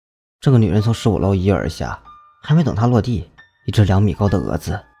这个女人从15楼一跃而下，还没等她落地，一只2米高的蛾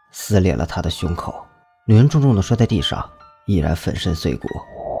子撕裂了她的胸口，女人重重地摔在地上，依然粉身碎骨。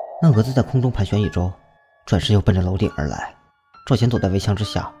那蛾子在空中盘旋一周，转身又奔着楼顶而来。赵贤躲在围墙之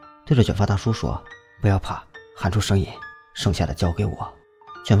下，对着卷发大叔说：“不要怕，喊出声音，剩下的交给我。”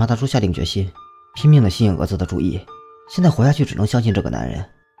卷发大叔下定决心，拼命地吸引蛾子的注意。现在活下去只能相信这个男人。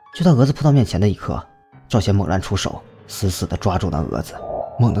就在蛾子扑到面前的一刻，赵贤猛然出手，死死地抓住那蛾子，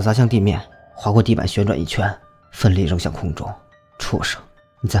猛地砸向地面，划过地板旋转一圈，奋力扔向空中。畜生，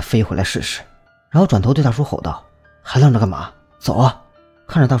你再飞回来试试！然后转头对大叔吼道：“还愣着干嘛？走啊！”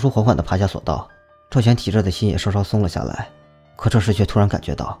看着大叔缓缓地爬下索道，赵贤提着的心也稍稍松了下来。可这时却突然感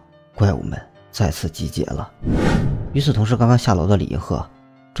觉到怪物们再次集结了。与此同时，刚刚下楼的李银鹤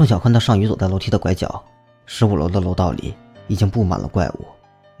正巧看到尚宇走在楼梯的拐角，15楼的楼道里已经布满了怪物。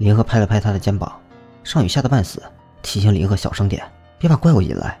李银鹤拍了拍他的肩膀，尚宇吓得半死，提醒李银鹤小声点，别把怪物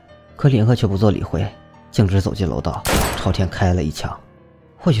引来。可李银鹤却不做理会，径直走进楼道，朝天开了一枪。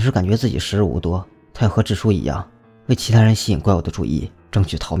或许是感觉自己时日无多，他要和智叔一样，为其他人吸引怪物的注意，争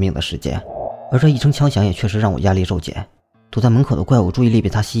取逃命的时间。而这一声枪响也确实让我压力骤减。堵在门口的怪物注意力被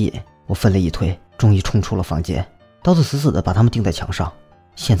他吸引，我奋力一推，终于冲出了房间，刀子死死地把他们钉在墙上。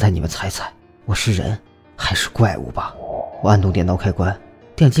现在你们猜猜，我是人还是怪物吧？我按动电刀开关，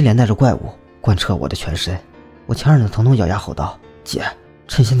电击连带着怪物贯彻我的全身。我强忍着疼痛咬牙吼道：“姐，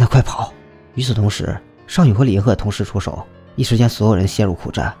趁现在快跑！”与此同时，尚宇和李银鹤同时出手，一时间所有人陷入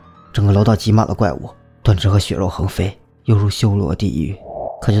苦战，整个楼道挤满了怪物，断肢和血肉横飞，犹如修罗地狱。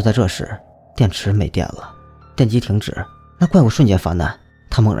可就在这时，电池没电了，电击停止，那怪物瞬间发难，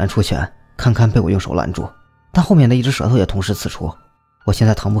他猛然出拳，堪堪被我用手拦住，但后面的一只舌头也同时刺出。我现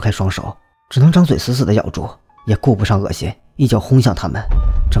在腾不开双手，只能张嘴死死地咬住，也顾不上恶心，一脚轰向他们，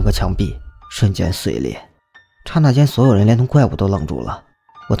整个墙壁瞬间碎裂。刹那间，所有人连同怪物都愣住了。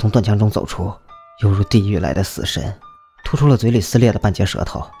我从断墙中走出，犹如地狱来的死神，吐出了嘴里撕裂的半截舌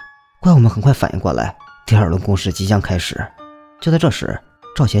头。怪物们很快反应过来，第二轮攻势即将开始。就在这时，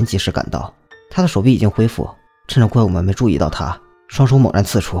赵贤及时赶到，他的手臂已经恢复，趁着怪物们没注意到他，双手猛然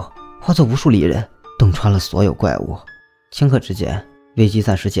刺出，化作无数利刃，洞穿了所有怪物。顷刻之间，危机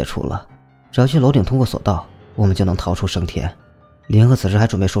暂时解除了，只要去楼顶通过索道，我们就能逃出升天。林鹤此时还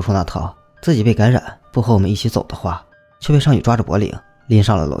准备说出那套自己被感染不和我们一起走的话，却被尚宇抓着脖领拎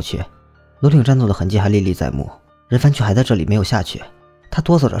上了楼去。楼顶战斗的痕迹还历历在目，任凡却还在这里没有下去。他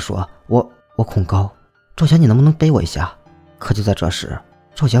哆嗦着说：“我恐高，赵贤你能不能背我一下？”可就在这时，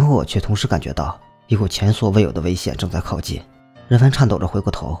赵贤和我却同时感觉到一股前所未有的危险正在靠近。任凡颤抖着回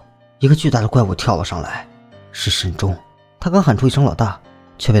过头，一个巨大的怪物跳了上来，是神钟。他刚喊出一声老大，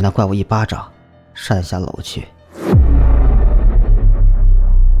却被那怪物一巴掌扇下楼去。